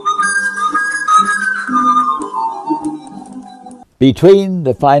Between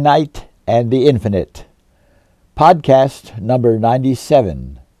the Finite and the Infinite, podcast number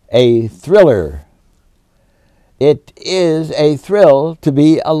 97, a thriller. It is a thrill to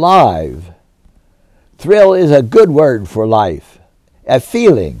be alive. Thrill is a good word for life, a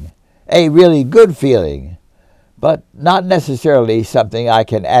feeling, a really good feeling, but not necessarily something I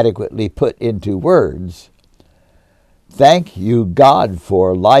can adequately put into words. Thank you, God,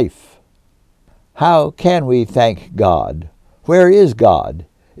 for life. How can we thank God? Where is God?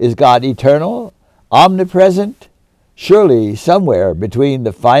 Is God eternal, omnipresent, surely somewhere between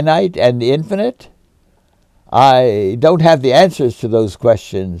the finite and the infinite? I don't have the answers to those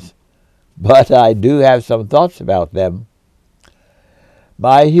questions, but I do have some thoughts about them.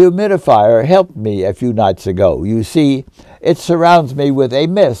 My humidifier helped me a few nights ago. You see, it surrounds me with a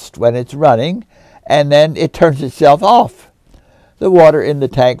mist when it's running, and then it turns itself off. The water in the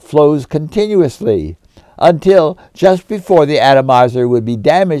tank flows continuously until just before the atomizer would be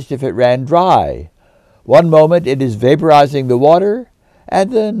damaged if it ran dry. One moment it is vaporizing the water, and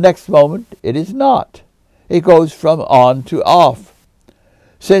the next moment it is not. It goes from on to off.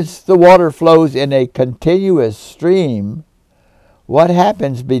 Since the water flows in a continuous stream, what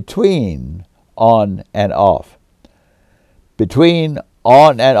happens between on and off? Between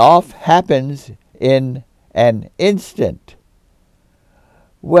on and off happens in an instant.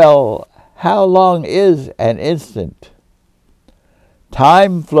 Well, how long is an instant?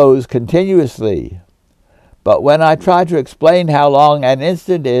 Time flows continuously, but when I try to explain how long an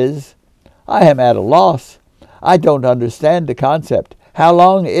instant is, I am at a loss. I don't understand the concept. How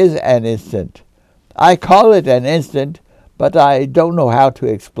long is an instant? I call it an instant, but I don't know how to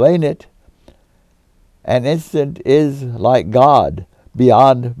explain it. An instant is like God,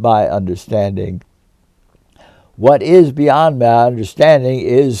 beyond my understanding. What is beyond my understanding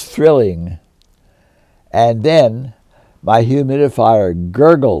is thrilling. And then my humidifier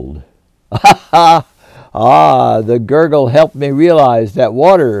gurgled. The gurgle helped me realize that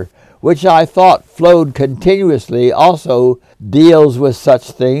water, which I thought flowed continuously, also deals with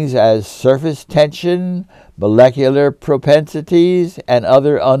such things as surface tension, molecular propensities, and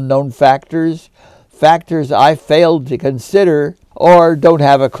other unknown factors I failed to consider or don't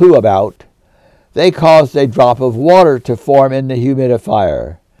have a clue about. They caused a drop of water to form in the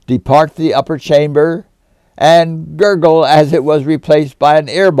humidifier, depart the upper chamber, and gurgle as it was replaced by an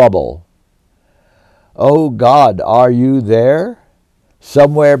air bubble. Oh God, are you there?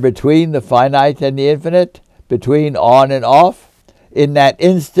 Somewhere between the finite and the infinite, between on and off, in that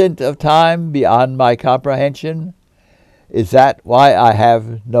instant of time beyond my comprehension? Is that why I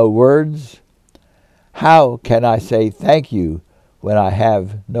have no words? How can I say thank you when I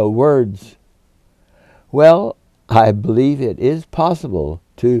have no words? Well, I believe it is possible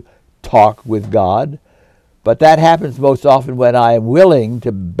to talk with God, but that happens most often when I am willing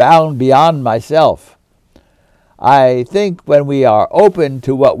to bound beyond myself. I think when we are open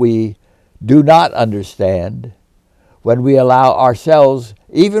to what we do not understand, when we allow ourselves,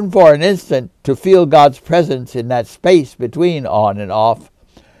 even for an instant, to feel God's presence in that space between on and off,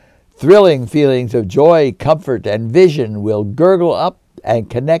 thrilling feelings of joy, comfort, and vision will gurgle up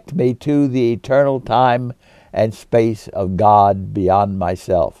and connect me to the eternal time and space of God beyond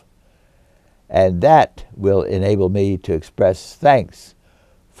myself. And that will enable me to express thanks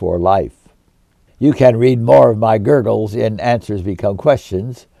for life. You can read more of my gurgles in Answers Become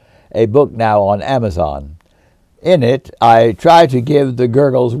Questions, a book now on Amazon. In it, I try to give the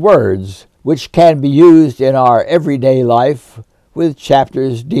gurgles words which can be used in our everyday life, with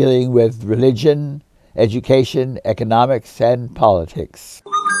chapters dealing with religion, education, economics, and politics.